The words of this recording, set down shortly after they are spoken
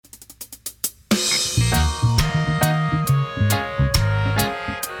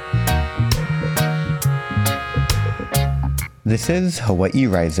This is Hawaii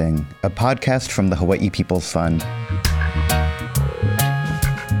Rising, a podcast from the Hawaii People's Fund.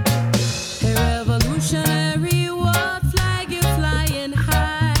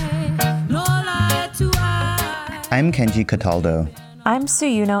 I'm Kenji Cataldo. I'm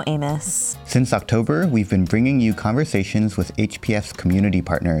Suyuno Amos. Since October, we've been bringing you conversations with HPF's community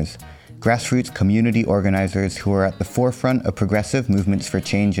partners, grassroots community organizers who are at the forefront of progressive movements for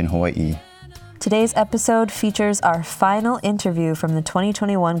change in Hawaii. Today's episode features our final interview from the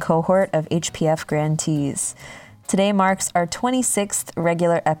 2021 cohort of HPF grantees. Today marks our 26th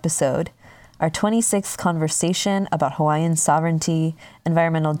regular episode, our 26th conversation about Hawaiian sovereignty,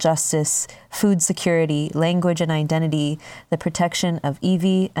 environmental justice, food security, language and identity, the protection of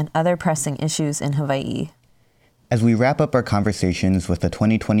iwi, and other pressing issues in Hawaii. As we wrap up our conversations with the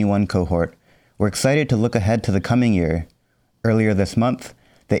 2021 cohort, we're excited to look ahead to the coming year. Earlier this month,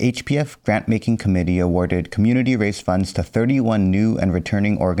 the HPF Grant-Making Committee awarded community-raised funds to 31 new and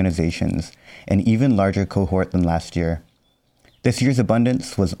returning organizations, an even larger cohort than last year. This year's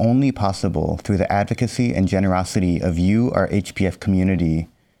abundance was only possible through the advocacy and generosity of you, our HPF community.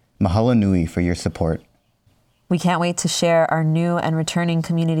 Mahalo nui for your support. We can't wait to share our new and returning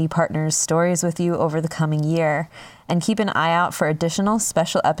community partners' stories with you over the coming year, and keep an eye out for additional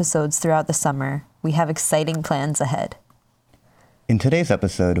special episodes throughout the summer. We have exciting plans ahead. In today's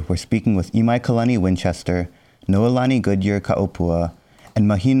episode, we're speaking with Imai Kalani Winchester, Noelani Goodyear Kaopua, and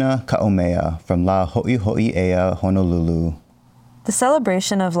Mahina Kaomea from La Ho'iho'i'ea Honolulu. The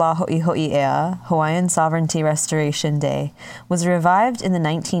celebration of La Ho'iho'i'ea, Hawaiian Sovereignty Restoration Day, was revived in the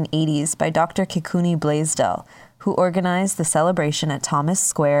 1980s by Dr. Kekuni Blaisdell, who organized the celebration at Thomas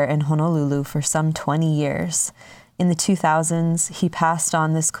Square in Honolulu for some 20 years. In the 2000s, he passed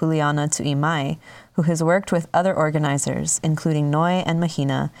on this kuleana to Imai, who has worked with other organizers, including Noi and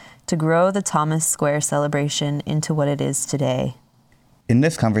Mahina, to grow the Thomas Square celebration into what it is today. In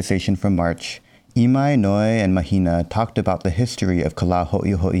this conversation from March, Imai, Noi, and Mahina talked about the history of Ka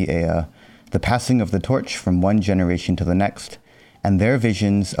Ho'iho'i'ea, the passing of the torch from one generation to the next, and their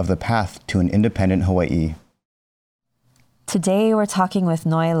visions of the path to an independent Hawaii. Today we're talking with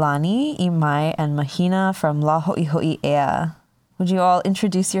Noelani, Imai, and Mahina from La Ho'iho'i'ea. Would you all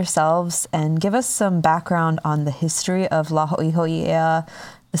introduce yourselves and give us some background on the history of La Ho'iho'i'ea,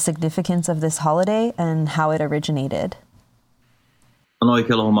 the significance of this holiday, and how it originated? Anoi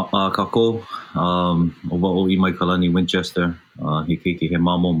ke aloha kako, o wa'o Imai Kalani Winchester, he keiki he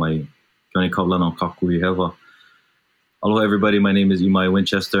mamo mai kione kaulana o kaku I hewa. Aloha everybody, my name is Imai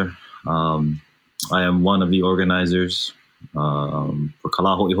Winchester. I am one of the organizers for Ka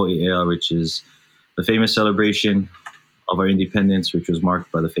Ho'iho'i'ea, which is the famous celebration of our independence, which was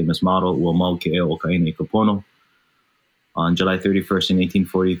marked by the famous motto, Ua mau ke ea o ka ina I ka pono. On July 31st in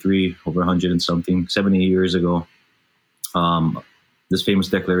 1843, over 100 and something, 70 years ago, this famous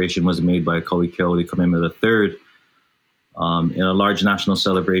declaration was made by Kauikeaouli Kamehameha III in a large national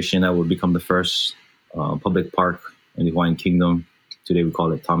celebration that would become the first public park in the Hawaiian Kingdom. Today we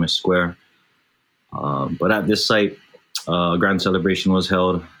call it Thomas Square. But at this site, a grand celebration was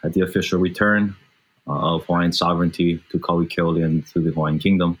held at the official return of Hawaiian sovereignty to Kauikeaouli and to the Hawaiian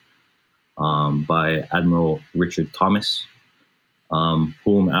Kingdom by Admiral Richard Thomas,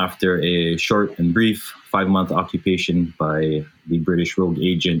 whom after a short and brief 5-month occupation by the British rogue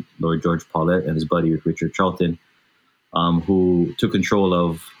agent Lord George Paulet and his buddy Richard Charlton, who took control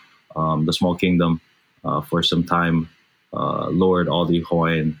of the small kingdom for some time, lowered all the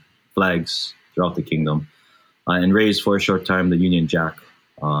Hawaiian flags throughout the kingdom, and raised for a short time the Union Jack.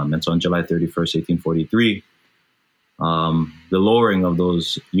 And so on July 31st, 1843, the lowering of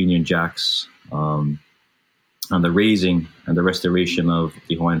those Union Jacks and the raising and the restoration of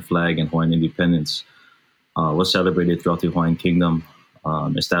the Hawaiian flag and Hawaiian independence was celebrated throughout the Hawaiian Kingdom,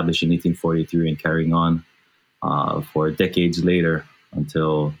 established in 1843 and carrying on for decades later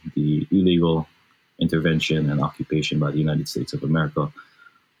until the illegal intervention and occupation by the United States of America,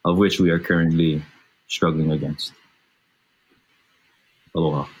 of which we are currently struggling against.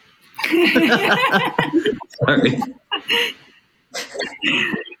 Aloha. Sorry.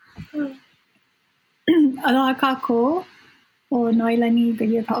 Aloha kako, o Noelani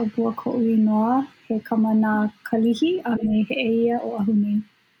Goodyear Kaopua ko'ui noa, he kamana kalihi a me he eia o ahune.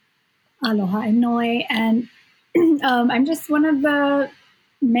 Aloha, I'm Noi, and I'm just one of the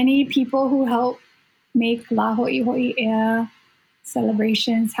many people who help make La Ho'iho'i'ea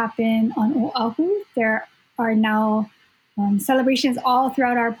celebrations happen on Oahu. There are now celebrations all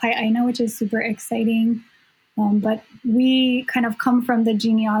throughout our Pai'aina, which is super exciting. But we kind of come from the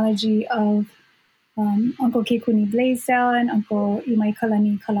genealogy of Uncle Kekuni Blaisdell and Uncle Imai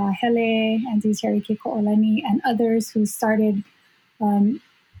Kalani Kalahele, Auntie Terry Keko'olani, and others who started to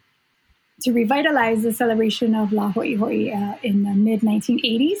revitalize the celebration of La Ho'iho'i in the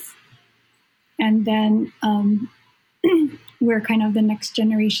mid-1980s. And then we're kind of the next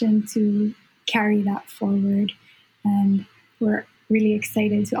generation to carry that forward. And we're really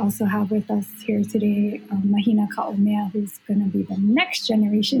excited to also have with us here today Mahina Ka'omea, who's going to be the next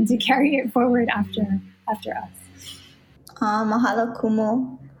generation to carry it forward after us. Mahalo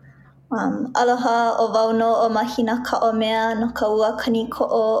kumu. Aloha o wauno o Mahina Ka'omea no ka ua kani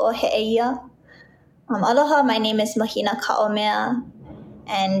ko'o o He'eia. Aloha, my name is Mahina Ka'omea,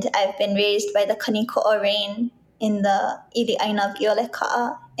 and I've been raised by the kani ko'o rain in the Ili'aina of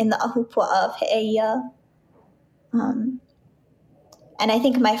Ioleka'a in the Ahupua'a of He'eia. And I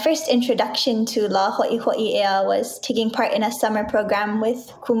think my first introduction to La Ho'iho'i'ea was taking part in a summer program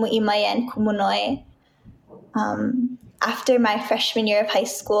with Kumu Imai and Kumu Noi after my freshman year of high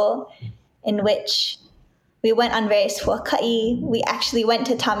school, in which we went on various huaka'i. We actually went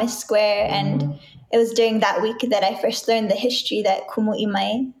to Thomas Square, and it was during that week that I first learned the history that Kumu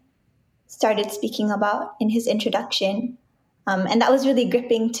Imai started speaking about in his introduction. And that was really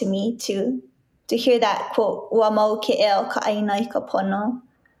gripping to me to hear that quote, "Ua mau ke ea o ka aina I ka pono,"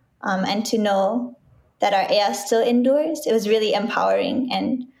 and to know that our ea still endures. It was really empowering.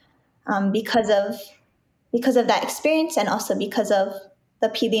 And because of that experience, and also because of the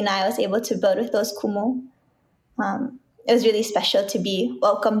pilina I was able to build with those kumu, it was really special to be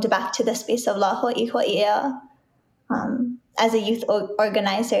welcomed back to the space of La Ho'iho'i'ea as a youth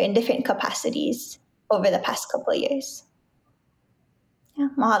organizer in different capacities over the past couple of years. Yeah,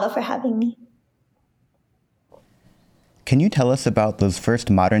 mahalo for having me. Can you tell us about those first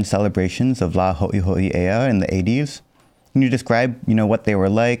modern celebrations of La Ho'iho'i'ea in the 80s? Can you describe, what they were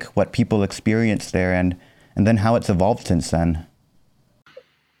like, what people experienced there, and then how it's evolved since then?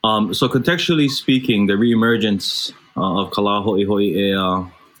 So contextually speaking, the reemergence of La Ho'iho'i'ea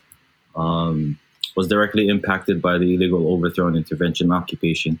was directly impacted by the illegal overthrow and intervention and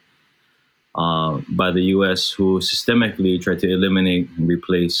occupation by the U.S., who systemically tried to eliminate and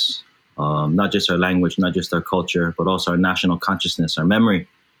replace not just our language, not just our culture, but also our national consciousness, our memory.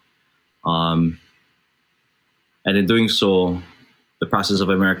 And in doing so, the process of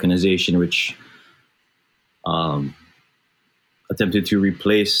Americanization, which attempted to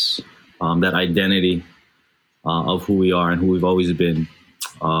replace that identity of who we are and who we've always been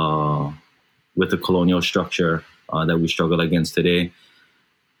with the colonial structure that we struggle against today.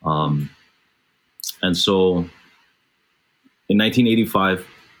 And so in 1985,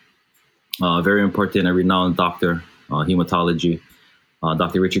 a very important and renowned doctor, hematology,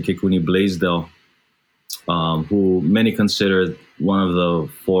 Dr. Richard Kekuni Blaisdell, who many consider one of the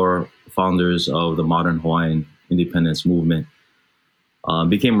four founders of the modern Hawaiian independence movement,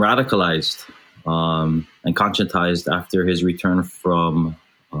 became radicalized and conscientized after his return from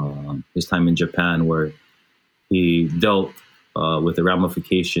his time in Japan, where he dealt with the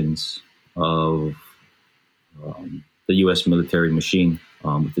ramifications of the U.S. military machine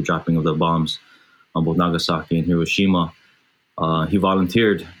with the dropping of the bombs on both Nagasaki and Hiroshima. He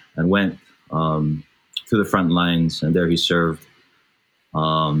volunteered and went to the front lines, and there he served.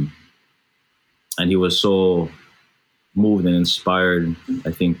 And he was so moved and inspired,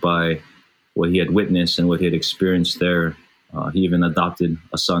 I think, by what he had witnessed and what he had experienced there. He even adopted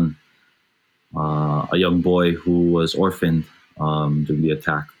a son, a young boy who was orphaned during the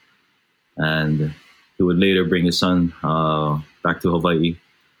attack. And he would later bring his son back to Hawaii,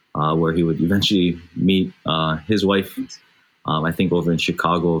 where he would eventually meet his wife, I think over in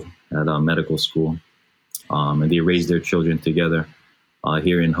Chicago at a medical school. And they raised their children together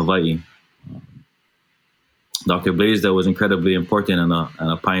here in Hawaii. Dr. Blaisdell was incredibly important and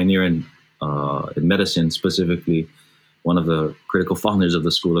a pioneer in medicine, specifically one of the critical founders of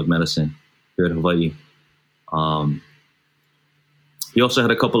the School of Medicine here at Hawaii. He also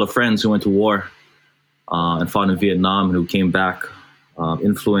had a couple of friends who went to war and fought in Vietnam, who came back,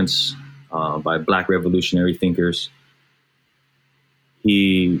 influenced by Black revolutionary thinkers.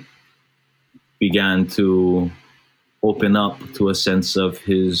 He began to open up to a sense of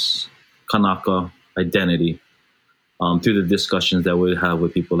his Kanaka identity through the discussions that we have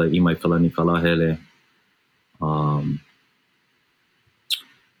with people like Imai Kalani Kalahele.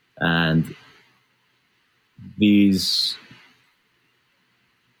 And these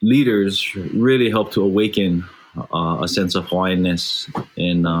leaders really helped to awaken a sense of Hawaiianness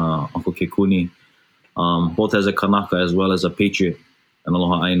in Uncle Kekuni, both as a Kanaka as well as a patriot and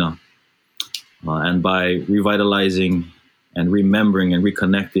Aloha Aina. And by revitalizing and remembering and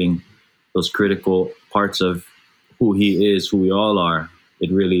reconnecting those critical parts of who he is, who we all are,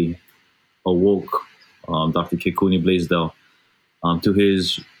 it really awoke Dr. Kekuni Blaisdell to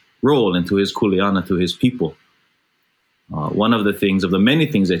his role and to his kuleana, to his people. One of the many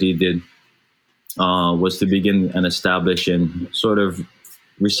things that he did was to begin and establish and sort of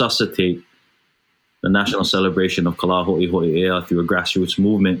resuscitate the national celebration of Kalaho'iho'i'ea through a grassroots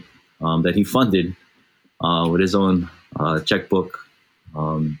movement that he funded with his own checkbook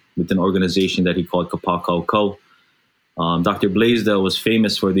with an organization that he called Kapakau. Dr. Blaisdell was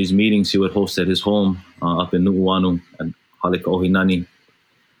famous for these meetings he would host at his home up in Nu'uanu and Halikaohinani.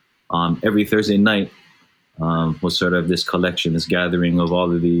 Every Thursday night was sort of this collection, this gathering of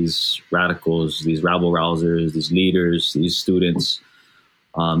all of these radicals, these rabble-rousers, these leaders, these students,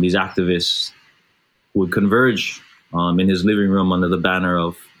 these activists who would converge in his living room under the banner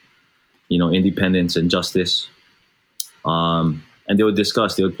of, independence and justice. And they would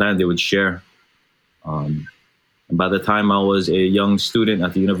discuss, they would plan, they would share. And by the time I was a young student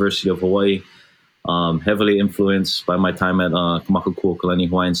at the University of Hawaii, heavily influenced by my time at Kamakukuokalani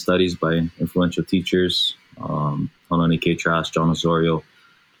Hawaiian Studies by influential teachers, Hononi K. Trask, John Osorio,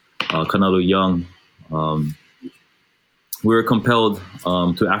 Kanalu Young, we were compelled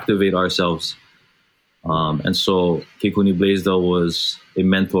to activate ourselves. And so Kekuni Blaisdell was a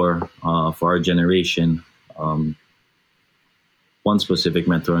mentor for our generation, one specific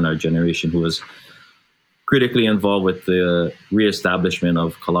mentor in our generation who was critically involved with the reestablishment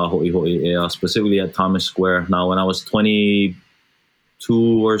of Kalaho'iho'i'ea, specifically at Thomas Square. Now, when I was 22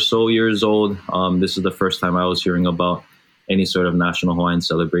 or so years old, this is the first time I was hearing about any sort of national Hawaiian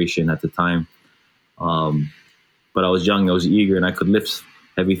celebration at the time. But I was young, I was eager, and I could lift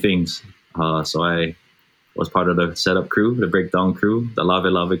heavy things. So I was part of the setup crew, the breakdown crew, the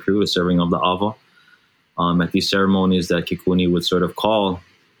lave crew, the serving of the ava. At these ceremonies that Kekuni would sort of call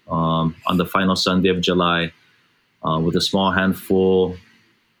on the final Sunday of July with a small handful,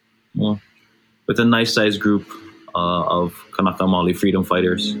 with a nice sized group of Kanaka Maoli freedom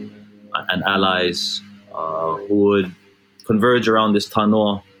fighters and allies who would converge around this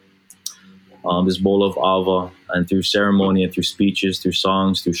tanoa, this bowl of ava, and through ceremony and through speeches, through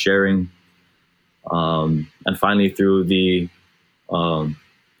songs, through sharing, and finally through the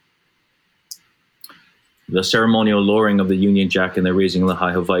ceremonial lowering of the Union Jack and the raising of the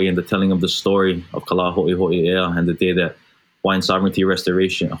High Hawaii and the telling of the story of Kalaho'iho'i'ea and the day that Hawaiian sovereignty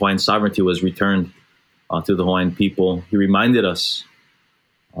was returned to the Hawaiian people. He reminded us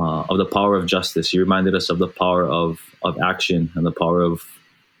of the power of justice. He reminded us of the power of action and the power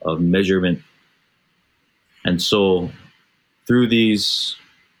of measurement. And so through these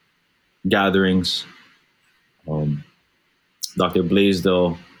gatherings, Dr.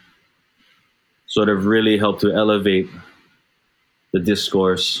 Blaisdell sort of really helped to elevate the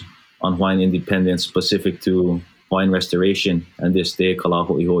discourse on Hawaiian independence specific to Hawaiian restoration and this day,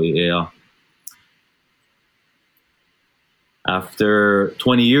 Kalaho'iho'i'ea. After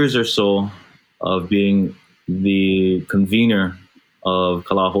 20 years or so of being the convener of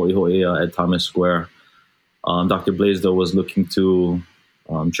Kalaho'iho'i'ea at Thomas Square, Dr. Blaisdell was looking to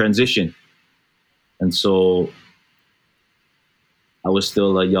transition. And so I was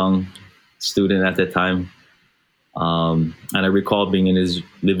still a young student at that time. And I recall being in his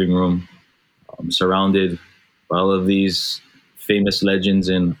living room, surrounded by all of these famous legends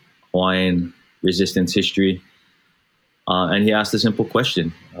in Hawaiian resistance history. And he asked a simple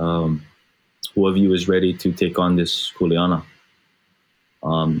question. Who of you is ready to take on this kuleana?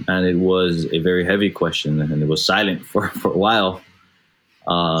 And it was a very heavy question, and it was silent for a while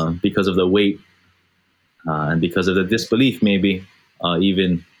because of the weight and because of the disbelief, maybe,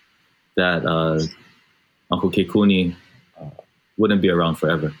 even that Uncle Kekuni wouldn't be around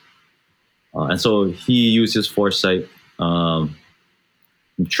forever. And so he used his foresight,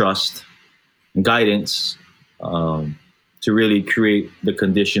 trust, and guidance to really create the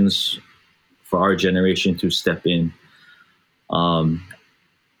conditions for our generation to step in. I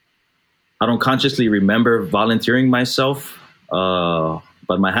don't consciously remember volunteering myself, but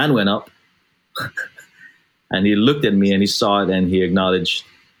my hand went up and he looked at me and he saw it and he acknowledged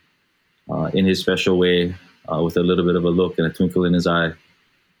in his special way, with a little bit of a look and a twinkle in his eye,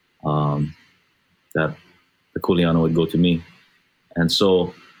 that the kuleana would go to me. And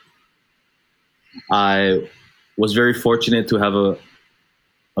so I was very fortunate to have a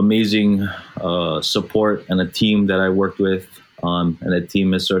amazing support and a team that I worked with. And that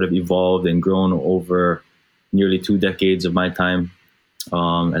team has sort of evolved and grown over nearly 2 decades of my time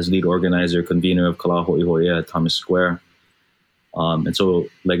as lead organizer, convener of Kalaho'iho'i'ea at Thomas Square. And so,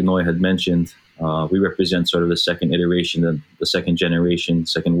 like Noi had mentioned, we represent sort of the second iteration, the second generation,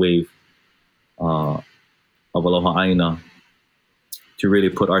 second wave of Aloha Aina to really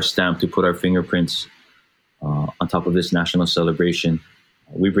put our stamp, to put our fingerprints on top of this national celebration.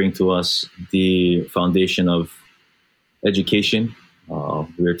 We bring to us the foundation of education.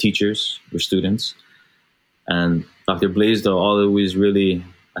 We're teachers, we're students. And Dr. Blaisdell always really,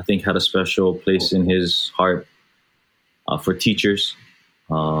 I think, had a special place in his heart for teachers,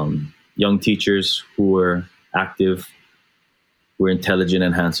 young teachers who were active, who were intelligent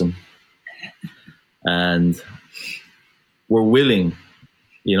and handsome, and were willing,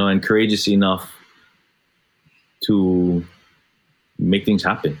 and courageous enough to make things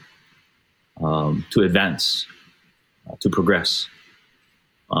happen, to advance, to progress,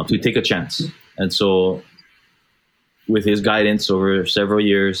 to take a chance. And so with his guidance over several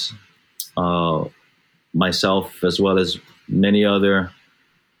years, myself, as well as many other,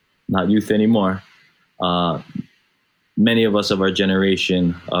 not youth anymore, many of us of our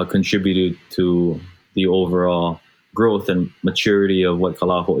generation contributed to the overall growth and maturity of what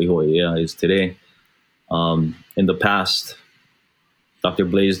Kala Ho'iho'ea is today. In the past, Dr.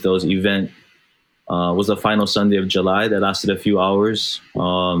 Blaisdell's event was the final Sunday of July that lasted a few hours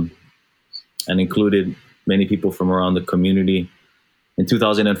and included many people from around the community. In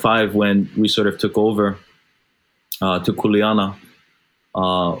 2005, when we sort of took over to Kuleana,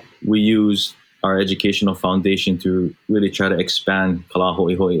 we used our educational foundation to really try to expand Kala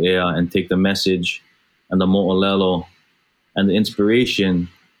Ho'iho'ea and take the message and the mo'olelo and the inspiration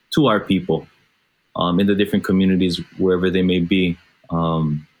to our people in the different communities, wherever they may be.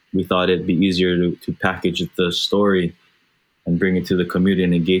 We thought it'd be easier to package the story and bring it to the community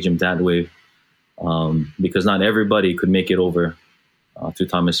and engage them that way, because not everybody could make it over to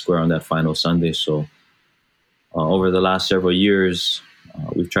Thomas Square on that final Sunday. So over the last several years,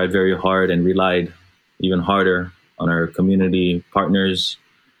 we've tried very hard and relied even harder on our community partners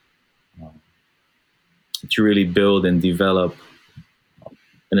to really build and develop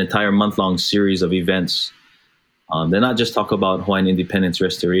an entire month-long series of events. They not just talk about Hawaiian independence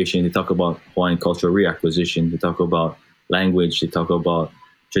restoration, they talk about Hawaiian cultural reacquisition, they talk about language, they talk about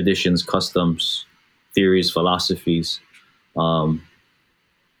traditions, customs, theories, philosophies.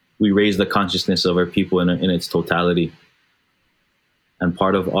 We raise the consciousness of our people in its totality. And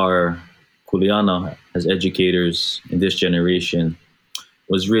part of our Kuleana as educators in this generation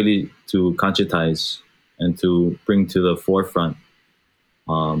was really to conscientize and to bring to the forefront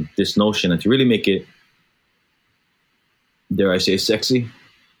this notion and to really make it, dare I say, sexy,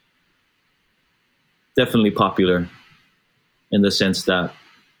 definitely popular, in the sense that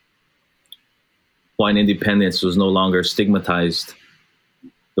Hawaiian independence was no longer stigmatized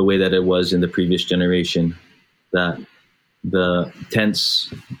the way that it was in the previous generation, that the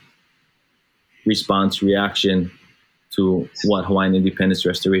tense response, reaction to what Hawaiian independence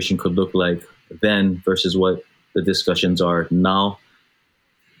restoration could look like then versus what the discussions are now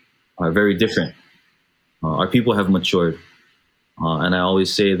are very different. Our people have matured. And I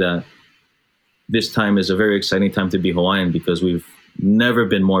always say that this time is a very exciting time to be Hawaiian because we've never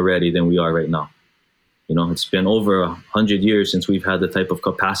been more ready than we are right now. It's been over 100 years since we've had the type of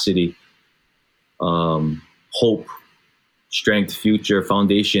capacity, hope, strength, future,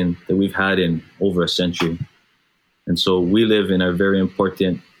 foundation that we've had in over a century. And so we live in a very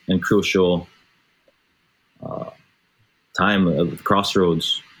important and crucial time of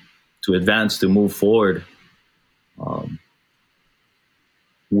crossroads to advance, to move forward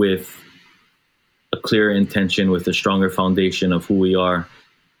with a clear intention, with a stronger foundation of who we are,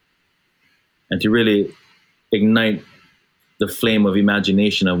 and to really ignite the flame of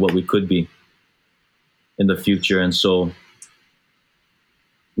imagination of what we could be in the future. And so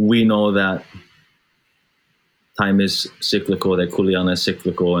we know that time is cyclical, that Kuleana is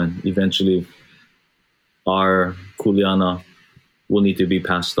cyclical, and eventually our Kuleana will need to be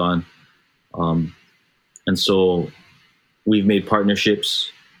passed on. And so we've made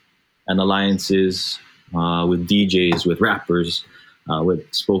partnerships and alliances with DJs, with rappers, with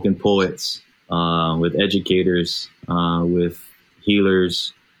spoken poets, with educators, with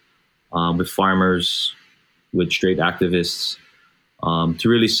healers, with farmers, with straight activists, to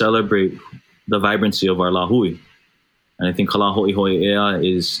really celebrate the vibrancy of our lahui. And I think Kala Ho'iho'ea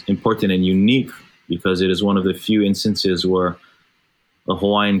is important and unique because it is one of the few instances where the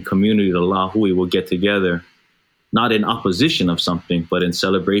Hawaiian community, the lahui, will get together, not in opposition of something, but in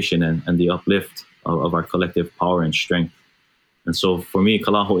celebration and the uplift of our collective power and strength. And so for me,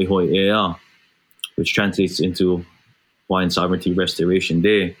 Kala Ho'iho'ea, which translates into Hawaiian Sovereignty Restoration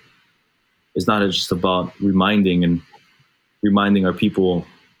Day, is not just about reminding our people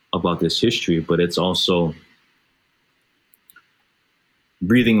about this history, but it's also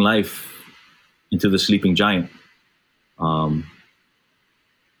breathing life into the sleeping giant, to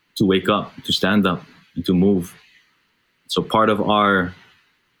wake up, to stand up, and to move. So part of our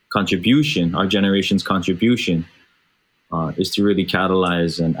contribution, our generation's contribution, is to really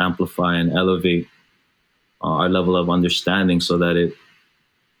catalyze and amplify and elevate our level of understanding so that it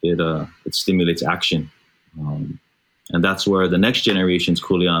stimulates action. And that's where the next generation's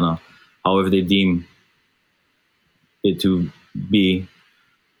kuleana, however they deem it to be,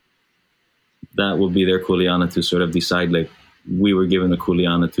 that will be their kuleana to sort of decide, like we were given the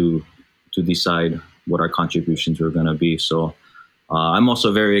kuleana to decide what our contributions were going to be. So I'm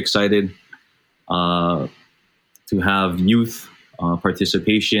also very excited to have youth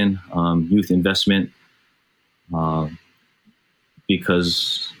participation, youth investment,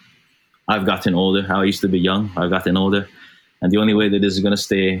 because I've gotten older. I used to be young. I've gotten older. And the only way that this is going to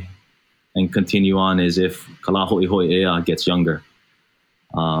stay and continue on is if Kalaho'iho'i'ea gets younger.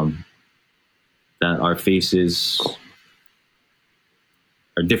 That our faces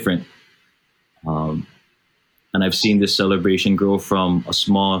are different. And I've seen this celebration grow from a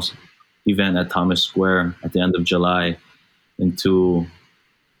small event at Thomas Square at the end of July into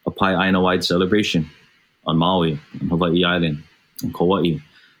a Pai'aina-wide celebration on Maui, on Hawaii Island, on Kauai,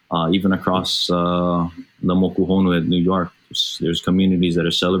 even across the Mokuhonu at New York. There's communities that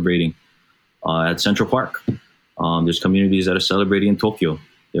are celebrating at Central Park. There's communities that are celebrating in Tokyo.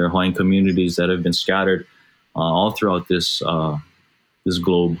 There are Hawaiian communities that have been scattered all throughout this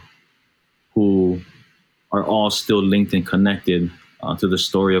globe, who are all still linked and connected to the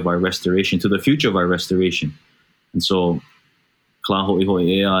story of our restoration, to the future of our restoration. And so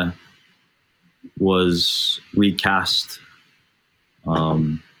Kalaho'iho'i'ea was recast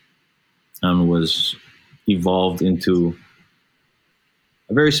and was evolved into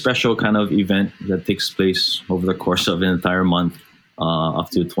a very special kind of event that takes place over the course of an entire month, up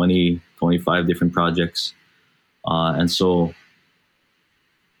to 20, 25 different projects. And so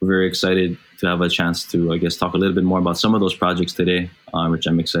we're very excited to have a chance to, I guess, talk a little bit more about some of those projects today, which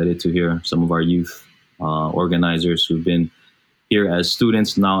I'm excited to hear some of our youth organizers who've been here as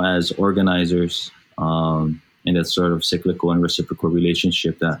students, now as organizers, in that sort of cyclical and reciprocal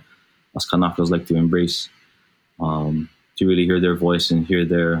relationship that us Kanakas like to embrace, to really hear their voice and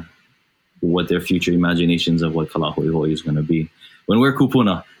hear what their future imaginations of what Kalaho'iho'i is going to be. When we're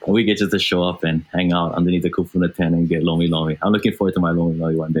kupuna, and we get just to show up and hang out underneath the kupuna tent and get lomi lomi. I'm looking forward to my lomi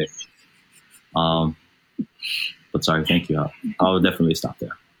lomi one day. But sorry, thank you. I'll definitely stop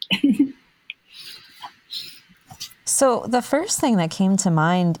there. So the first thing that came to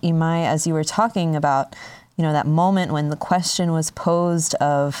mind, Imai, as you were talking about, that moment when the question was posed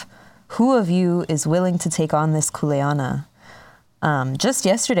of who of you is willing to take on this kuleana? Just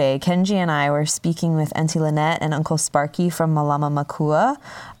yesterday, Kenji and I were speaking with Auntie Lynette and Uncle Sparky from Malama Makua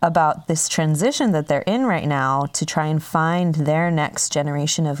about this transition that they're in right now to try and find their next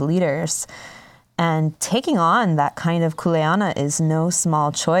generation of leaders. And taking on that kind of kuleana is no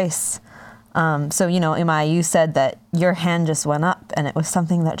small choice. So, Imai, you said that your hand just went up and it was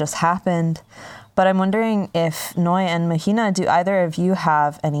something that just happened. But I'm wondering if Noi and Mahina, do either of you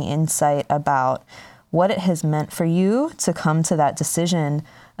have any insight about what it has meant for you to come to that decision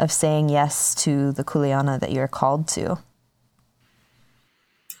of saying yes to the kuleana that you're called to?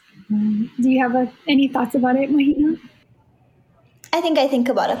 Do you have any thoughts about it, Mahina? I think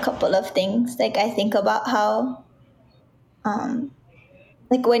about a couple of things. Like, I think about how,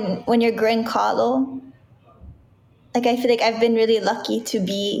 like when you're growing kalo, like I feel like I've been really lucky to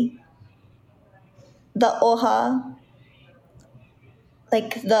be the oha,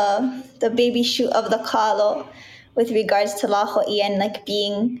 like the baby shoot of the kalo with regards to laho'i and like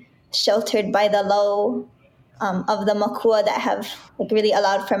being sheltered by the low of the makua that have like really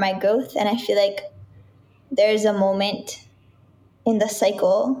allowed for my growth. And I feel like there's a moment in the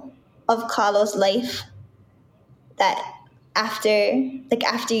cycle of kalo's life that after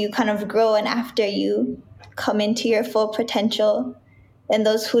you kind of grow and after you come into your full potential, then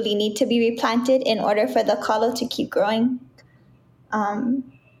those huli need to be replanted in order for the kalo to keep growing. And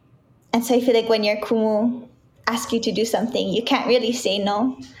so I feel like when your kumu ask you to do something, you can't really say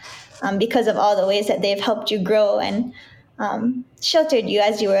no, because of all the ways that they've helped you grow and sheltered you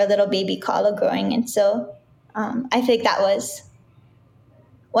as you were a little baby kalo growing. And so I think that was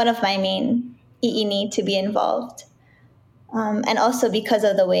one of my main i'ini to be involved. And also because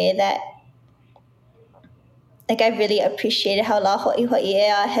of the way that like I've really appreciated how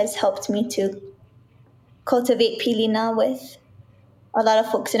Laho'iho'i'ea has helped me to cultivate pilina with a lot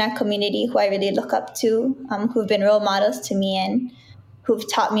of folks in our community who I really look up to, who've been role models to me and who've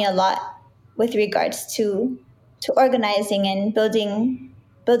taught me a lot with regards to organizing and building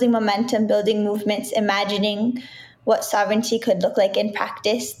building momentum, building movements, imagining what sovereignty could look like in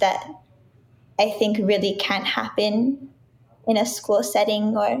practice that I think really can't happen in a school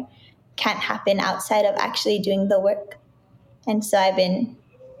setting or can't happen outside of actually doing the work. And so I've been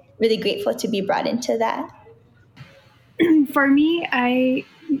really grateful to be brought into that. For me,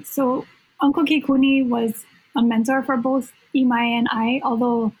 Uncle Kekuni was a mentor for both Imai and I,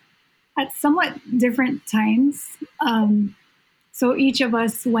 although at somewhat different times. So each of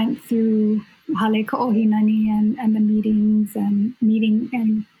us went through Hale Ka'ohinani and the meetings and meeting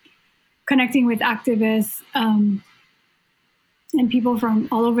and connecting with activists and people from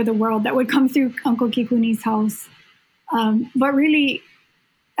all over the world that would come through Uncle Kekuni's house. But really,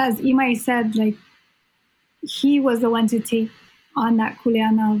 as Imai said, like, he was the one to take on that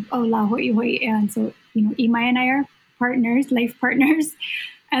kuleana of La Ho'iho'i'ea. And so, Imai and I are partners, life partners.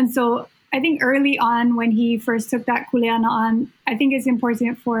 And so I think early on when he first took that kuleana on, I think it's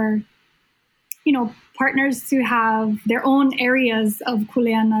important for, partners to have their own areas of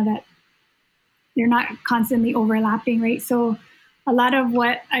kuleana that they're not constantly overlapping, right? So a lot of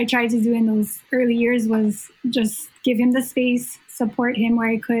what I tried to do in those early years was just give him the space, support him where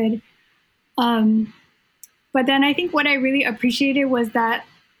I could. But then I think what I really appreciated was that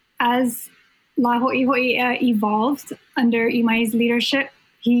as La Ho'iho'i'ea evolved under Imai's leadership,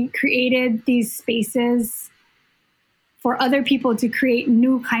 he created these spaces for other people to create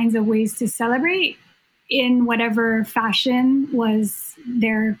new kinds of ways to celebrate in whatever fashion was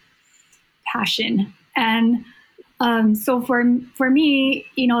their passion. And so for me,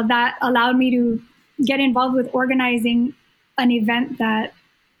 that allowed me to get involved with organizing an event that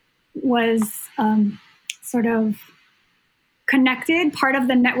was sort of connected, part of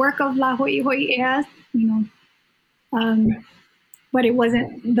the network of La Ho'iho'i'ea, but it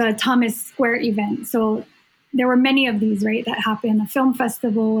wasn't the Thomas Square event. So there were many of these, right, that happened. A film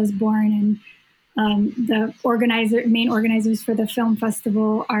festival was born, and the main organizers for the film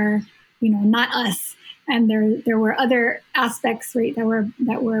festival are, not us. And there were other aspects, right,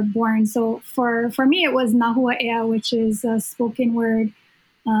 that were born. So for me, it was Nahua'ea, which is a spoken word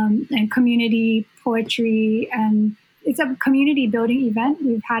and community poetry, and it's a community building event.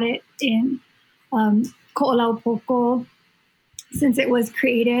 We've had it in Ko'olaupoko since it was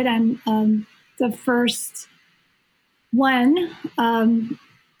created, and the first one,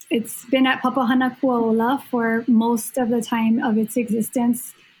 it's been at Papahanaukuaola for most of the time of its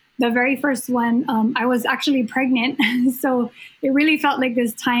existence. The very first one, I was actually pregnant, so it really felt like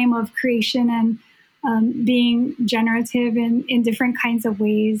this time of creation and being generative in different kinds of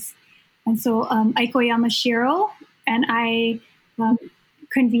ways. And so Aiko Yamashiro and I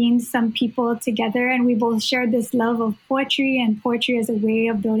convened some people together, and we both shared this love of poetry and poetry as a way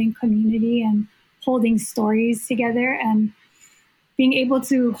of building community and holding stories together, and being able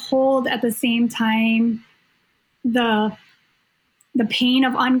to hold at the same time the pain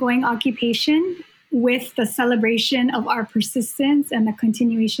of ongoing occupation with the celebration of our persistence and the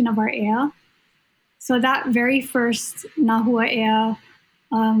continuation of our ea. So that very first Nahua'ea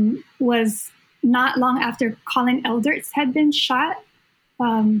was not long after Colin Elderts had been shot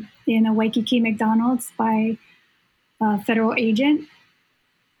in a Waikiki McDonald's by a federal agent.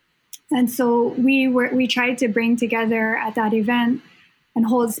 And so we tried to bring together at that event and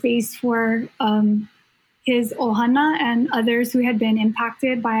hold space for his ohana and others who had been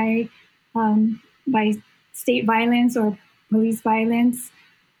impacted by state violence or police violence,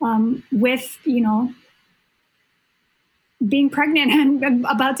 with, being pregnant and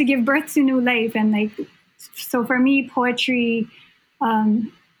about to give birth to new life. And so for me, poetry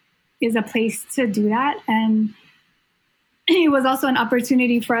is a place to do that. And it was also an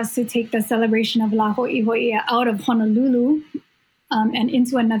opportunity for us to take the celebration of La Ho'iho'i'ea out of Honolulu and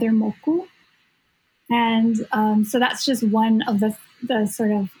into another moku. And so that's just one of the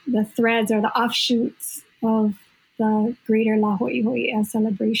sort of the threads or the offshoots of the greater La Ho'iho'i'ea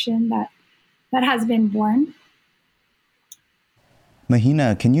celebration that has been born.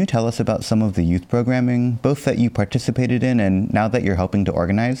 Mahina, can you tell us about some of the youth programming, both that you participated in and now that you're helping to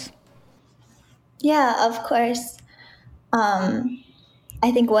organize? Yeah, of course.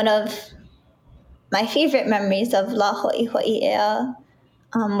 I think one of my favorite memories of La Ho'iho'i'ea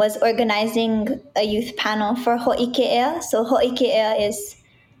was organizing a youth panel for Ho'ike'ea. So Ho'ike'ea is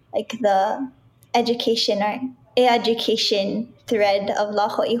like the education or education thread of La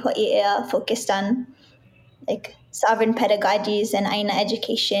Ho'iho'i'ea, focused on like sovereign pedagogies and Aina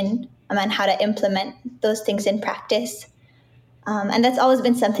education and how to implement those things in practice. And that's always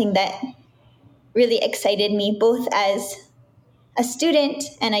been something that really excited me, both as a student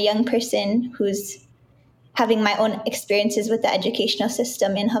and a young person who's having my own experiences with the educational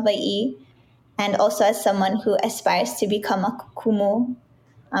system in Hawaii, and also as someone who aspires to become a kumu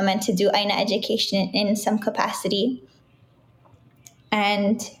and to do aina education in some capacity.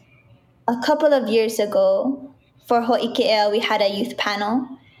 And a couple of years ago, for Ho'ike'ea, we had a youth panel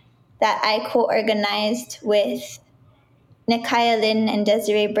that I co-organized with Nikaya Lynn and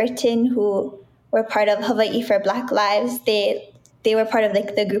Desiree Burton, who were part of Hawaii for Black Lives. They were part of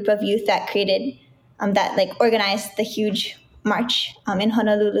like the group of youth that created, that like organized the huge march in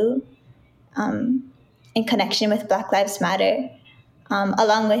Honolulu in connection with Black Lives Matter,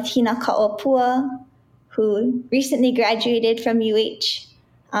 along with Hina Ka'opua, who recently graduated from UH,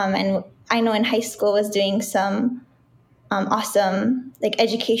 and I know in high school was doing some awesome like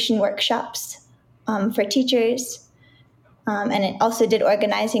education workshops for teachers, and it also did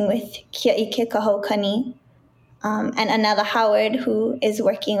organizing with Kia'ike Kaho'okani, and Anela Howard, who is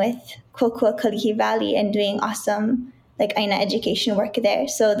working with Kokua Kalihi Valley and doing awesome like aina education work there.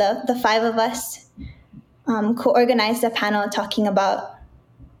 So the five of us co-organized a panel talking about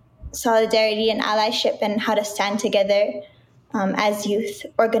solidarity and allyship and how to stand together as youth,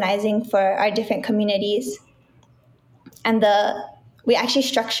 organizing for our different communities. And we actually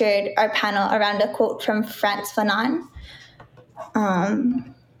structured our panel around a quote from Frantz Fanon.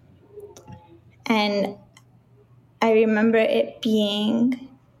 And I remember it being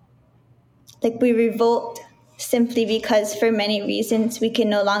like, we revolt simply because for many reasons we can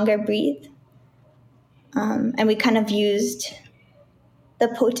no longer breathe. And we kind of used the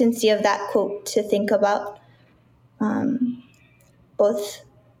potency of that quote to think about both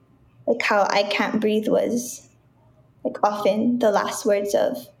like how I can't breathe was like often the last words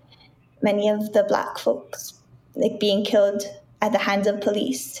of many of the Black folks like being killed at the hands of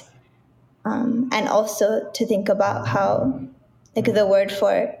police. And also to think about how like the word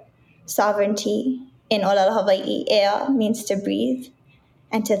for sovereignty in Olala Hawaii, ea, means to breathe,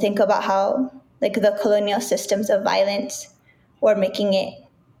 and to think about how like the colonial systems of violence were making it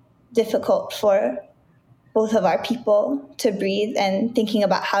difficult for both of our people to breathe, and thinking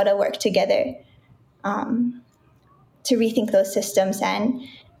about how to work together to rethink those systems and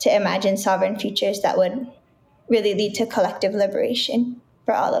to imagine sovereign futures that would really lead to collective liberation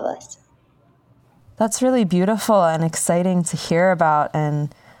for all of us. That's really beautiful and exciting to hear about,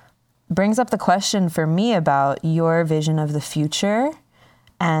 and brings up the question for me about your vision of the future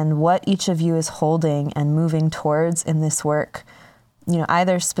and what each of you is holding and moving towards in this work, you know,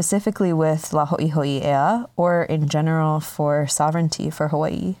 either specifically with La Ho'iho'i'ea or in general for sovereignty for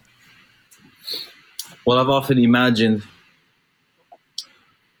Hawaii. Well, I've often imagined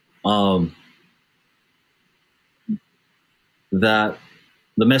that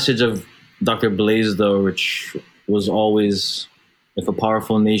the message of Dr. Blaisdell, which was always, if a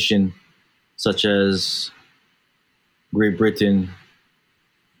powerful nation such as Great Britain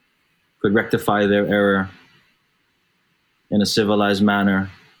could rectify their error in a civilized manner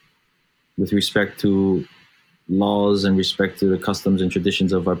with respect to laws and respect to the customs and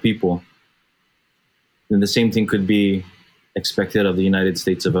traditions of our people, then the same thing could be expected of the United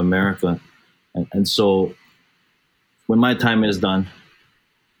States of America. And so when my time is done,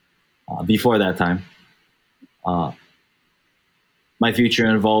 before that time, my future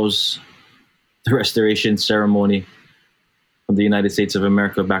involves the restoration ceremony from the United States of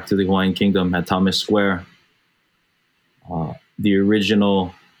America back to the Hawaiian Kingdom at Thomas Square, the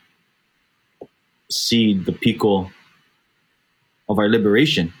original seed, the pico of our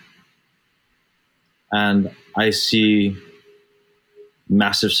liberation. And I see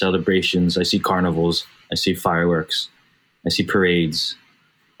massive celebrations. I see carnivals. I see fireworks. I see parades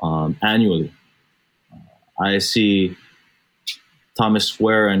annually. I see Thomas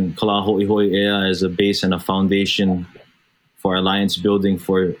Square and Kala Ho'iho'i'ea as a base and a foundation for alliance building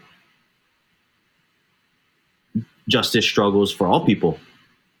for justice struggles for all people.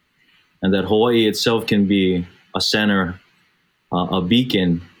 And that Hawaii itself can be a center, a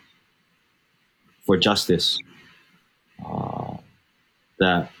beacon for justice.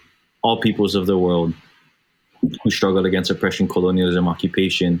 That all peoples of the world who struggle against oppression, colonialism,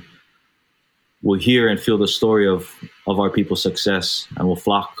 occupation will hear and feel the story of our people's success, and will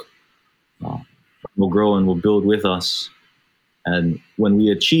flock, will grow and will build with us. And when we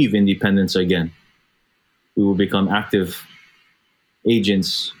achieve independence again, we will become active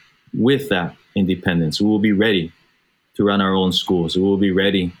agents with that independence. We will be ready to run our own schools. We will be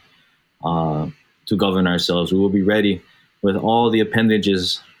ready to govern ourselves. We will be ready with all the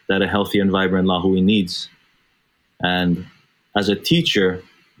appendages that a healthy and vibrant Lahui needs. And as a teacher,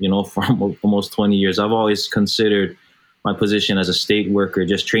 you know, for almost 20 years, I've always considered my position as a state worker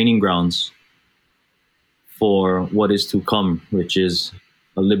just training grounds for what is to come, which is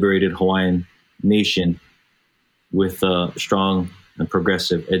a liberated Hawaiian nation with a strong and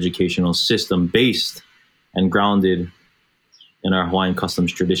progressive educational system based and grounded in our Hawaiian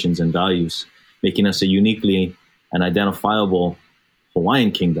customs, traditions, and values, making us a uniquely and identifiable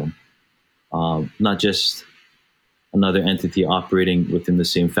Hawaiian kingdom, not just another entity operating within the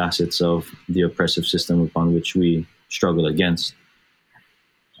same facets of the oppressive system upon which we struggle against.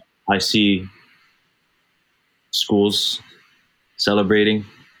 I see schools celebrating.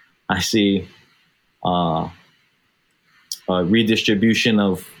 I see a redistribution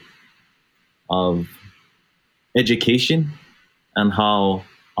of education and how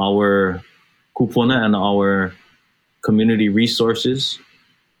our kupuna and our community resources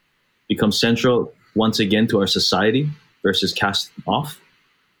become central once again to our society versus cast off.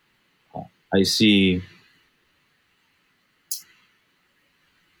 I see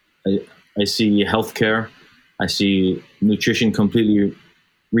healthcare. I see nutrition completely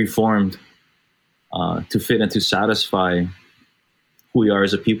reformed to fit and to satisfy who we are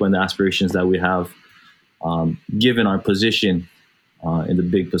as a people and the aspirations that we have, given our position in the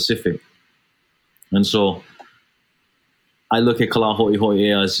big Pacific. And so I look at Kala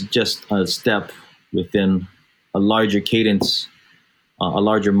Ho'iho'i as just a step within a larger cadence, a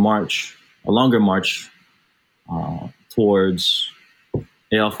longer march towards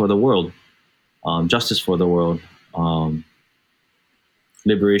Ea for the world, justice for the world,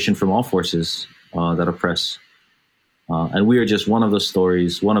 liberation from all forces that oppress. And we are just one of the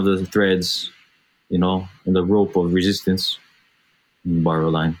stories, one of the threads, in the rope of resistance, borrow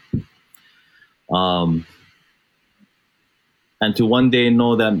line. And to one day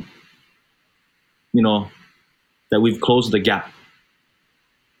know that, that we've closed the gap,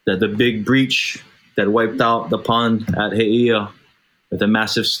 that the big breach that wiped out the pond at He'ia with a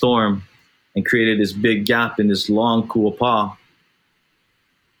massive storm and created this big gap in this long kuapa,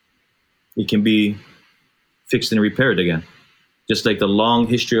 it can be fixed and repaired again. Just like the long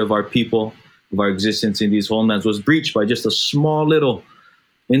history of our people, of our existence in these homelands was breached by just a small little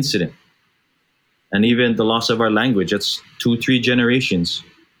incident. And even the loss of our language, that's 2-3 generations.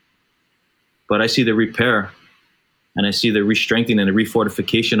 But I see the repair, and I see the re-strengthening and the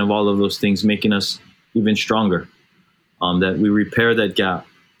refortification of all of those things, making us even stronger. That we repair that gap.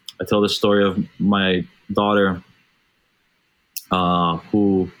 I tell the story of my daughter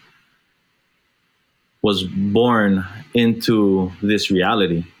who was born into this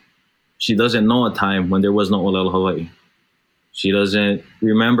reality. She doesn't know a time when there was no Olelo Hawaii. She doesn't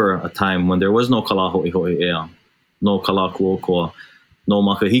remember a time when there was no Kala Ho'iho'i, no Kala Kuokoa, no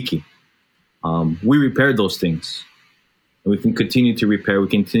Makahiki. We repaired those things. And we can continue to repair, we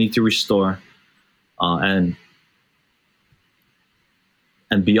continue to restore, and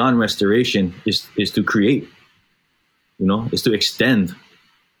beyond restoration is to create, is to extend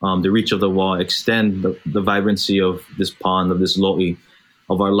the reach of the wall, extend the vibrancy of this pond, of this lo'i,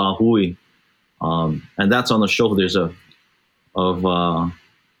 of our lahui. And that's on the shoulders of the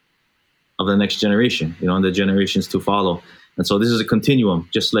next generation, and the generations to follow. And so this is a continuum,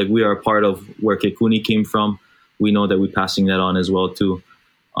 just like we are a part of where Kekuni came from. We know that we're passing that on as well too,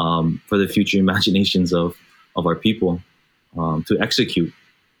 for the future imaginations of our people to execute.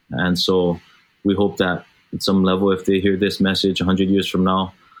 And so we hope that at some level, if they hear this message 100 years from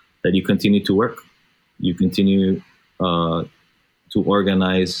now, that you continue to work, you continue to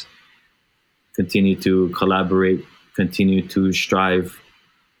organize, continue to collaborate, continue to strive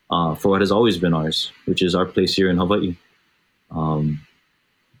for what has always been ours, which is our place here in Hawaii. And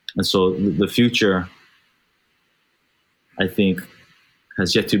so the future, I think,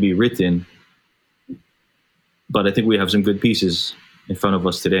 has yet to be written, but I think we have some good pieces in front of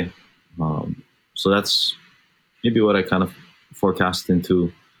us today. So that's maybe what I kind of forecast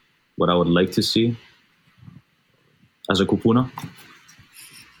into what I would like to see as a kupuna.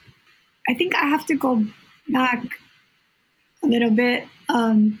 I think I have to go back a little bit.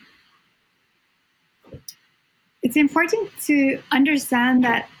 It's important to understand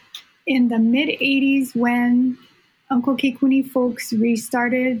that in the mid-'80s, when Uncle Kekuni folks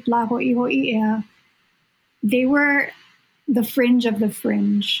restarted La Ho'iho'i, they were the fringe of the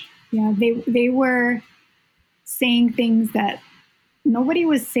fringe. Yeah, they were saying things that nobody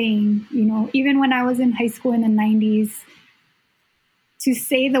was saying. Even when I was in high school in the 90s, to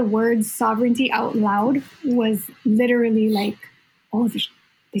say the word sovereignty out loud was literally like, oh,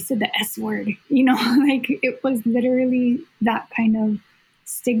 they said the S word, like it was literally that kind of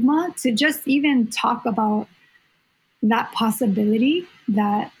stigma to just even talk about that possibility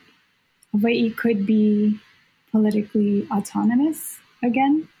that Hawaii could be politically autonomous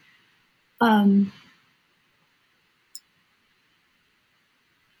again.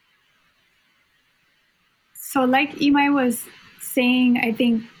 So like Imai was saying, I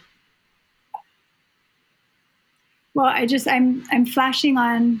think, well, I'm flashing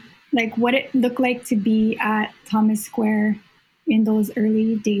on like what it looked like to be at Thomas Square in those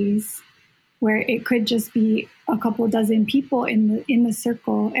early days, where it could just be a couple dozen people in the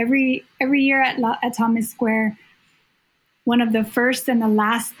circle. Every year at Thomas Square, one of the first and the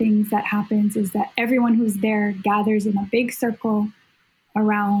last things that happens is that everyone who's there gathers in a big circle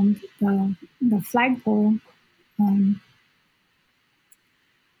around the flagpole. And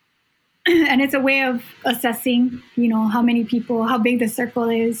it's a way of assessing, how many people, how big the circle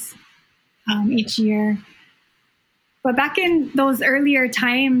is each year. But back in those earlier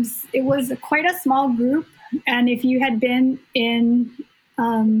times, it was quite a small group. And if you had been in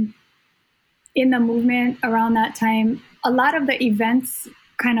the movement around that time, a lot of the events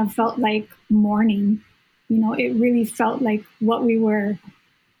kind of felt like mourning. It really felt like what we were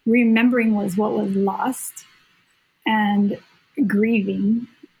remembering was what was lost, and grieving,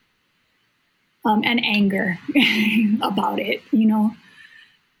 and anger about it,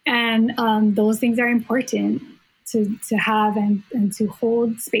 And those things are important to have and to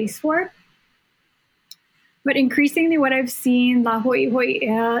hold space for. But increasingly what I've seen La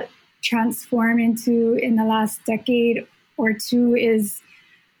Ho'iho'i'ea transform into in the last decade or two is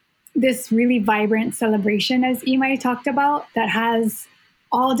this really vibrant celebration, as Imai talked about, that has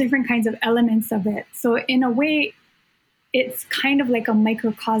all different kinds of elements of it. So in a way, it's kind of like a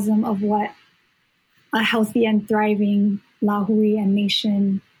microcosm of what a healthy and thriving Lahui and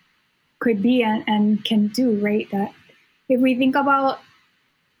nation could be and can do, right? That if we think about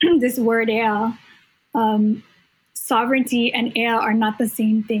this word ea, sovereignty and ea are not the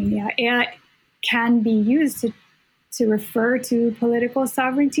same thing. Yeah, ea can be used to refer to political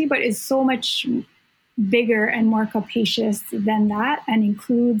sovereignty, but is so much bigger and more capacious than that, and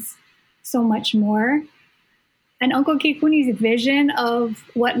includes so much more. And Uncle Kekuni's vision of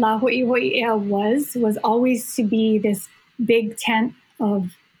what La Ho'iho'i'ea was always to be this big tent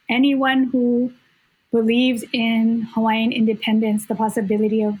of anyone who believes in Hawaiian independence, the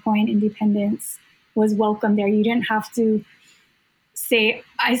possibility of Hawaiian independence, was welcome there. You didn't have to say,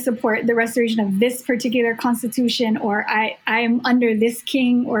 I support the restoration of this particular constitution, or I'm under this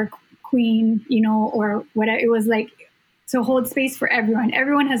king or queen, or whatever. It was like to hold space for everyone.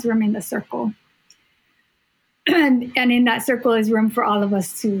 Everyone has room in the circle. And in that circle is room for all of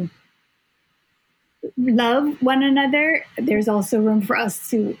us to love one another. There's also room for us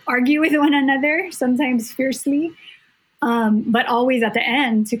to argue with one another, sometimes fiercely, but always at the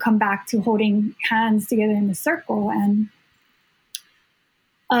end to come back to holding hands together in the circle. And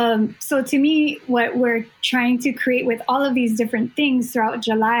so to me, what we're trying to create with all of these different things throughout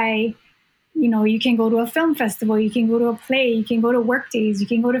July, you can go to a film festival, you can go to a play, you can go to work days, you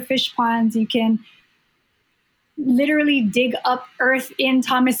can go to fish ponds, you can literally dig up earth in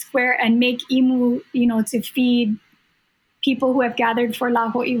Thomas Square and make imu, to feed people who have gathered for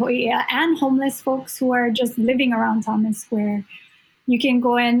La Ho'iho'i'ea and homeless folks who are just living around Thomas Square. You can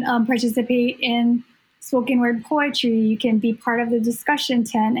go and participate in spoken word poetry. You can be part of the discussion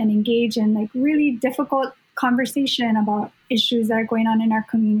tent and engage in like really difficult conversation about issues that are going on in our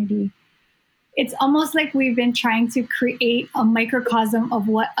community. It's almost like we've been trying to create a microcosm of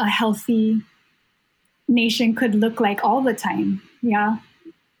what a healthy nation could look like all the time. Yeah.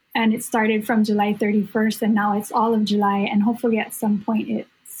 And it started from July 31st and now it's all of July, and hopefully at some point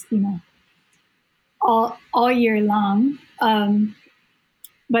it's, all year long.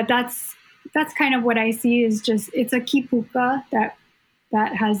 But that's kind of what I see is just, it's a kipuka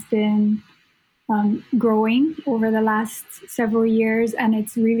that has been growing over the last several years. And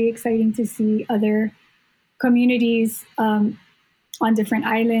it's really exciting to see other communities on different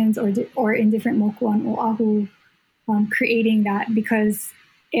islands or in different moku on Oahu creating that, because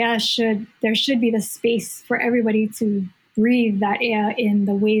there should be the space for everybody to breathe that ea in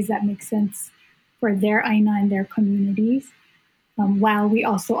the ways that make sense for their aina and their communities, while we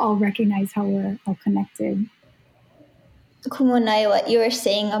also all recognize how we're all connected. Kumunai, what you were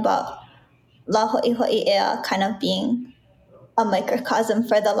saying about La Ho'iho'i'ea kind of being a microcosm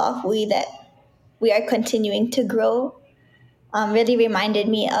for the La Hui that we are continuing to grow, really reminded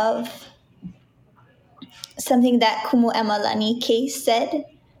me of something that Kumu Emalani Case said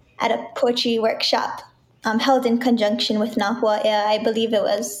at a poetry workshop held in conjunction with Nahua Ea. I believe it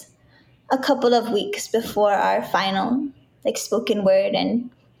was a couple of weeks before our final spoken word and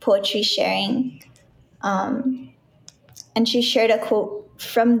poetry sharing. And she shared a quote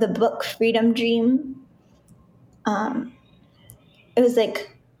from the book Freedom Dream. It was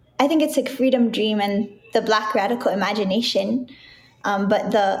I think it's Freedom Dream and the Black Radical Imagination.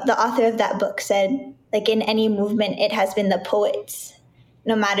 But the author of that book said, like in any movement, it has been the poets,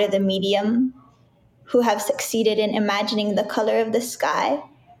 no matter the medium, who have succeeded in imagining the color of the sky,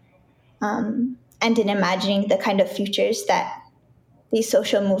 and in imagining the kind of futures that these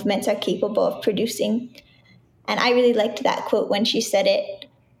social movements are capable of producing. And I really liked that quote when she said it.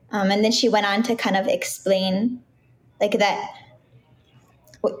 And then she went on to kind of explain like that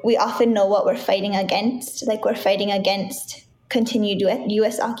we often know what we're fighting against. Like we're fighting against continued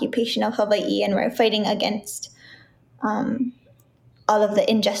U.S. occupation of Hawaii, and we're fighting against all of the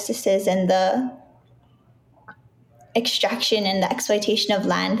injustices and the extraction and the exploitation of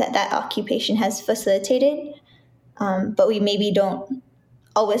land that occupation has facilitated. But we maybe don't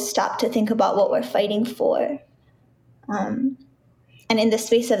always stop to think about what we're fighting for. And in the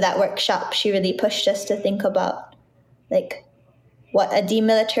space of that workshop, she really pushed us to think about like what a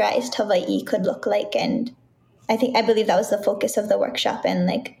demilitarized Hawaii could look like. And I believe that was the focus of the workshop. And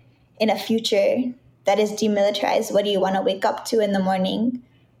like in a future that is demilitarized, what do you want to wake up to in the morning?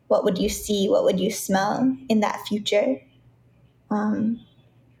 What would you see? What would you smell in that future? But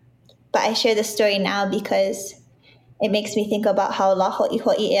I share this story now because it makes me think about how La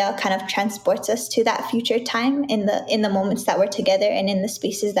Ho'iho'i'ea kind of transports us to that future time in the moments that we're together and in the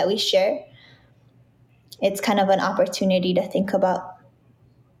spaces that we share. It's kind of an opportunity to think about,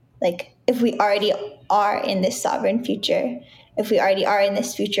 like, if we already are in this sovereign future, if we already are in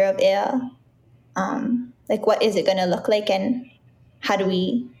this future of Ea, like, what is it going to look like, and how do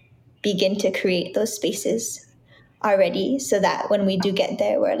we begin to create those spaces already so that when we do get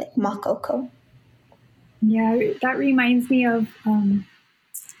there, we're like makoko. Yeah, that reminds me of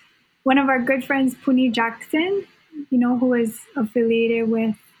one of our good friends, Puni Jackson, who is affiliated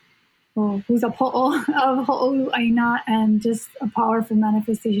with, who's a po'o of Ho'olu'aina and just a powerful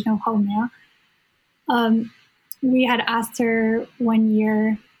manifestation of Haumea. We had asked her one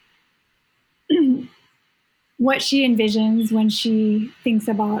year what she envisions when she thinks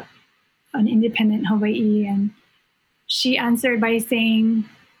about an independent Hawaii, and she answered by saying,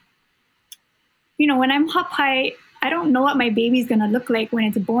 when I'm hapai, I don't know what my baby's going to look like when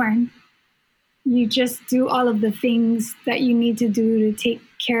it's born. You just do all of the things that you need to do to take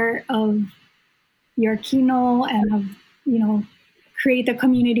care of your kino and of, create the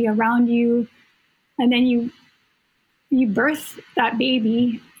community around you. And then you birth that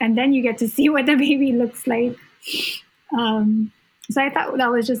baby, and then you get to see what the baby looks like. So I thought that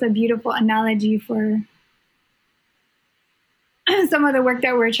was just a beautiful analogy for some of the work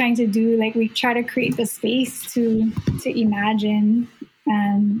that we're trying to do. Like, we try to create the space to imagine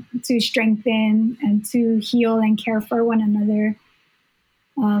and to strengthen and to heal and care for one another.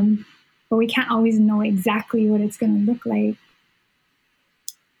 But we can't always know exactly what it's going to look like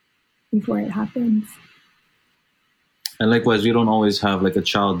before it happens. And likewise, we don't always have, like a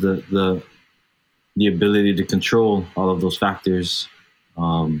child, the ability to control all of those factors.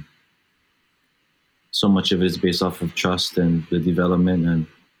 So much of it is based off of trust and the development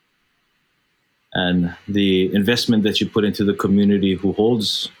and the investment that you put into the community who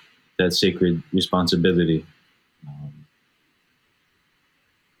holds that sacred responsibility.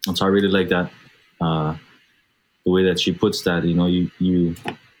 And so I really like that, the way that she puts that.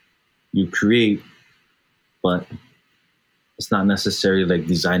 You create, but it's not necessarily like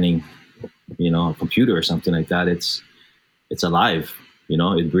designing, a computer or something like that. It's alive,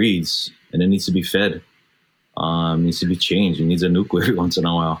 it breathes, and it needs to be fed. Needs to be changed. It needs a nuke every once in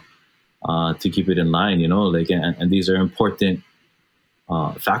a while to keep it in line, and these are important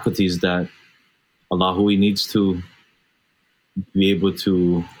faculties that a lahui needs to be able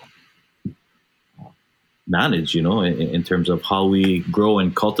to manage, in terms of how we grow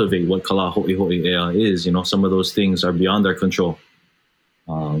and cultivate what Kala Ho'iho'i'ea is. Some of those things are beyond our control.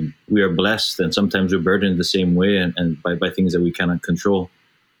 We are blessed, and sometimes we're burdened the same way and by things that we cannot control.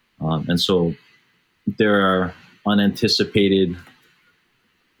 And so there are unanticipated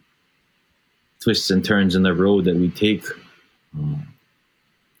twists and turns in the road that we take.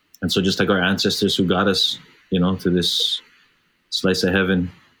 And so just like our ancestors who got us, to this slice of heaven,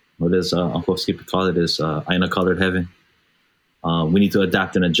 what is Uncle Skip call it, is Aina-colored heaven. We need to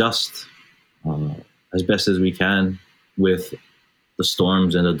adapt and adjust as best as we can with the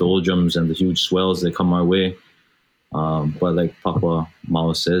storms and the doldrums and the huge swells that come our way. But like Papa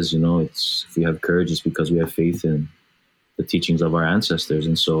Mao says, if we have courage, it's because we have faith in the teachings of our ancestors.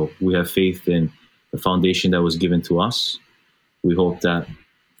 And so we have faith in the foundation that was given to us. We hope that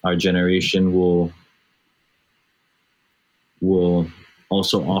our generation will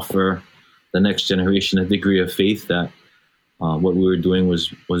also offer the next generation a degree of faith that what we were doing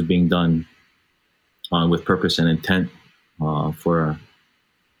was being done with purpose and intent, for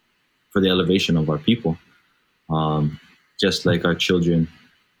the elevation of our people. Just like our children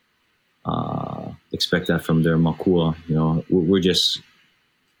expect that from their makua, we're just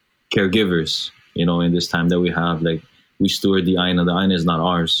caregivers, in this time that we have. Like, we steward the aina. The aina is not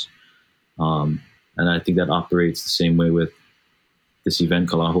ours. And I think that operates the same way with this event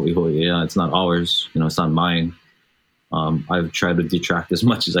called Ho'iho'i. It's not ours, it's not mine. I've tried to detract as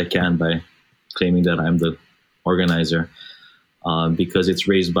much as I can by claiming that I'm the organizer, because it's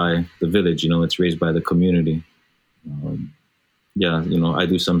raised by the village, it's raised by the community. I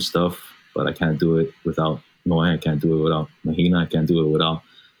do some stuff, but I can't do it without Noe. I can't do it without Mahina. I can't do it without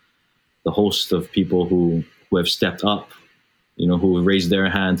the host of people who have stepped up, who have raised their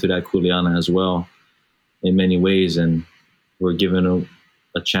hand to that kuleana as well in many ways, and were given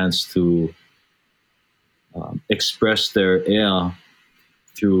a chance to express their ea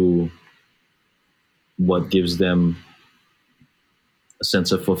through what gives them a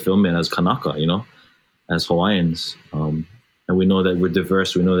sense of fulfillment as Kanaka, as Hawaiians. And we know that we're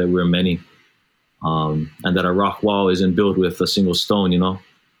diverse. We know that we're many. And that a rock wall isn't built with a single stone,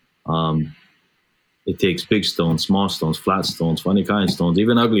 It takes big stones, small stones, flat stones, funny kind stones,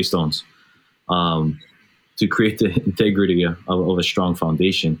 even ugly stones, to create the integrity of a strong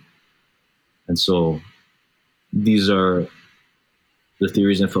foundation. And so these are the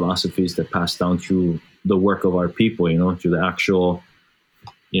theories and philosophies that pass down through the work of our people, through the actual,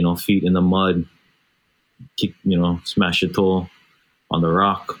 feet in the mud, kick, smash a toe on the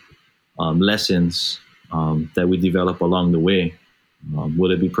rock, lessons that we develop along the way. Will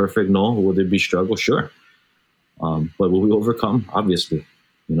it be perfect? No. Will there be struggle? Sure. But will we overcome? Obviously,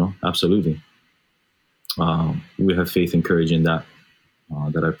 absolutely. We have faith and courage in that,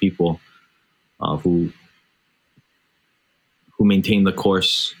 that our people who maintain the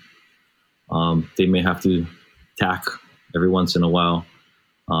course, they may have to tack every once in a while,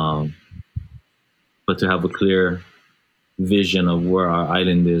 but to have a clear vision of where our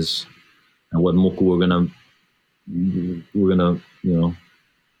island is and what moku we're gonna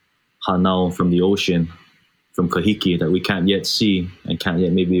hanao from the ocean, from Kahiki, that we can't yet see and can't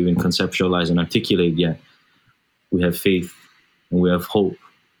yet maybe even conceptualize and articulate yet. We have faith and we have hope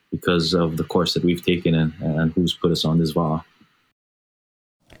because of the course that we've taken and who's put us on this va'a.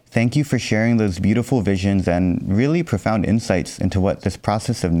 Thank you for sharing those beautiful visions and really profound insights into what this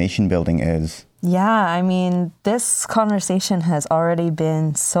process of nation building is. Yeah, this conversation has already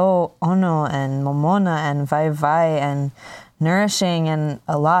been so ono and momona and vai and nourishing and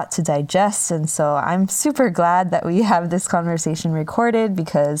a lot to digest. And so I'm super glad that we have this conversation recorded,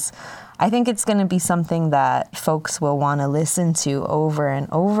 because I think it's going to be something that folks will want to listen to over and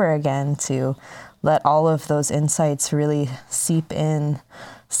over again to let all of those insights really seep in.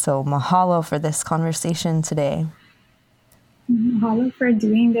 So mahalo for this conversation today. Mahalo for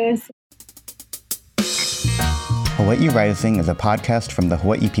doing this. Hawaii Rising is a podcast from the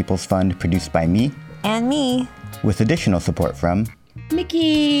Hawaii People's Fund, produced by me and me, with additional support from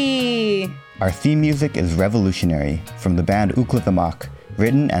Mickey. Our theme music is Revolutionary from the band Ukla the Mock,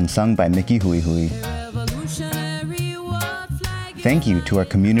 written and sung by Mickey Hui Hui. Thank you to our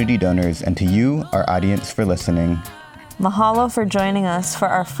community donors and to you, our audience, for listening. Mahalo for joining us for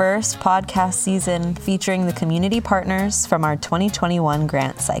our first podcast season featuring the community partners from our 2021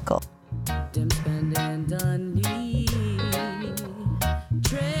 grant cycle.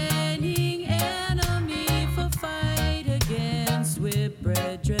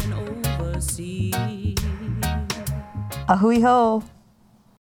 Ahui ho!